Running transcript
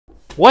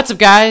What's up,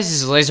 guys?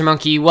 This is Laser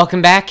Monkey.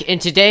 Welcome back,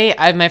 and today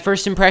I have my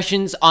first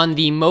impressions on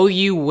the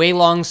MoYu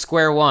WeiLong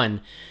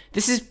Square-1.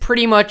 This is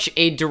pretty much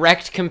a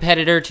direct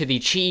competitor to the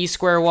Chi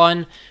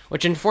Square-1,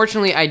 which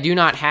unfortunately I do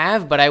not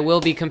have, but I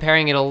will be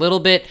comparing it a little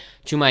bit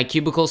to my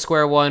Cubicle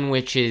Square-1,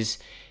 which is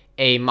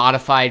a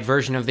modified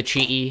version of the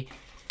Chi.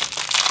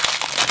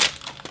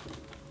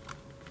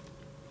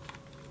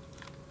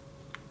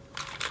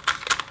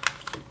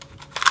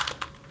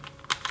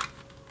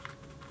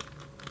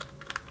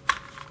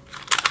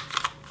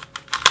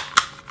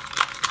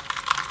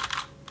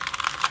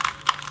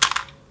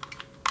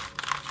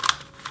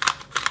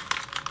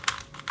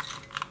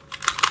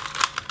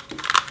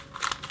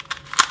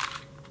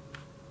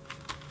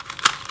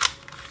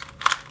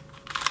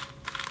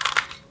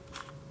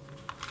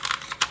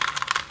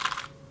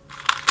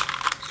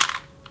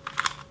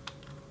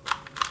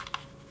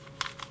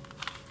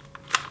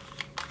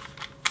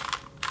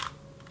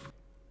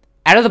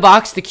 Out of the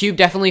box, the cube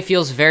definitely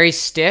feels very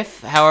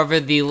stiff. However,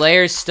 the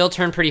layers still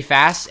turn pretty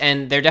fast,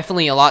 and they're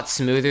definitely a lot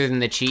smoother than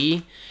the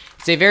Chi.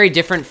 It's a very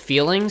different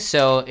feeling,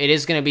 so it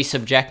is going to be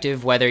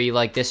subjective whether you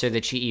like this or the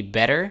Chi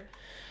better.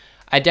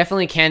 I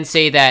definitely can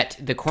say that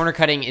the corner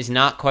cutting is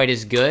not quite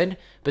as good,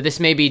 but this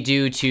may be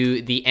due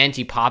to the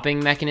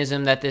anti-popping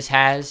mechanism that this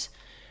has.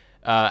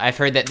 I've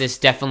heard that this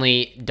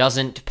definitely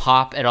doesn't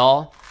pop at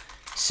all,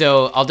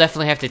 so I'll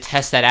definitely have to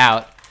test that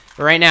out.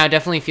 But right now, it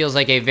definitely feels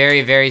like a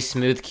very, very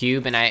smooth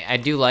cube, and I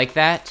do like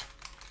that.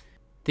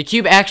 The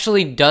cube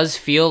actually does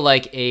feel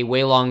like a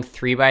WeiLong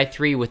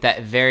 3x3 with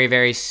that very,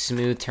 very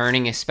smooth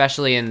turning,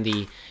 especially in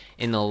the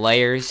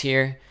layers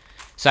here.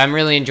 So I'm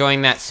really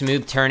enjoying that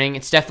smooth turning.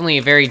 It's definitely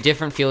a very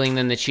different feeling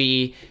than the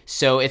Chi,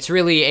 so it's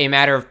really a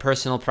matter of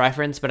personal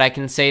preference, but I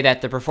can say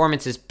that the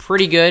performance is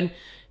pretty good.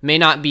 May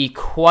not be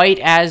quite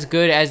as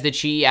good as the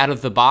Chi out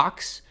of the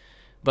box,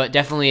 but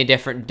definitely a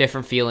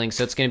different feeling,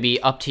 so it's going to be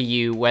up to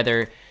you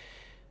whether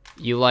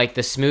you like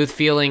the smooth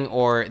feeling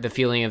or the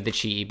feeling of the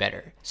Chi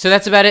better. So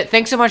that's about it.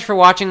 Thanks so much for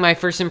watching my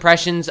first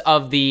impressions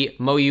of the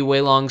MoYu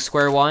WeiLong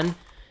Square-1.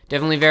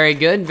 Definitely very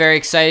good. Very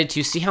excited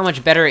to see how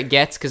much better it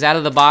gets, because out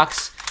of the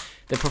box,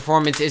 the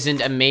performance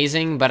isn't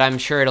amazing, but I'm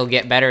sure it'll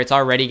get better. It's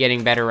already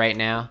getting better right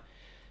now.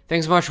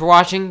 Thanks so much for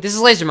watching. This is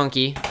Laser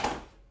Monkey.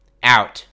 Out.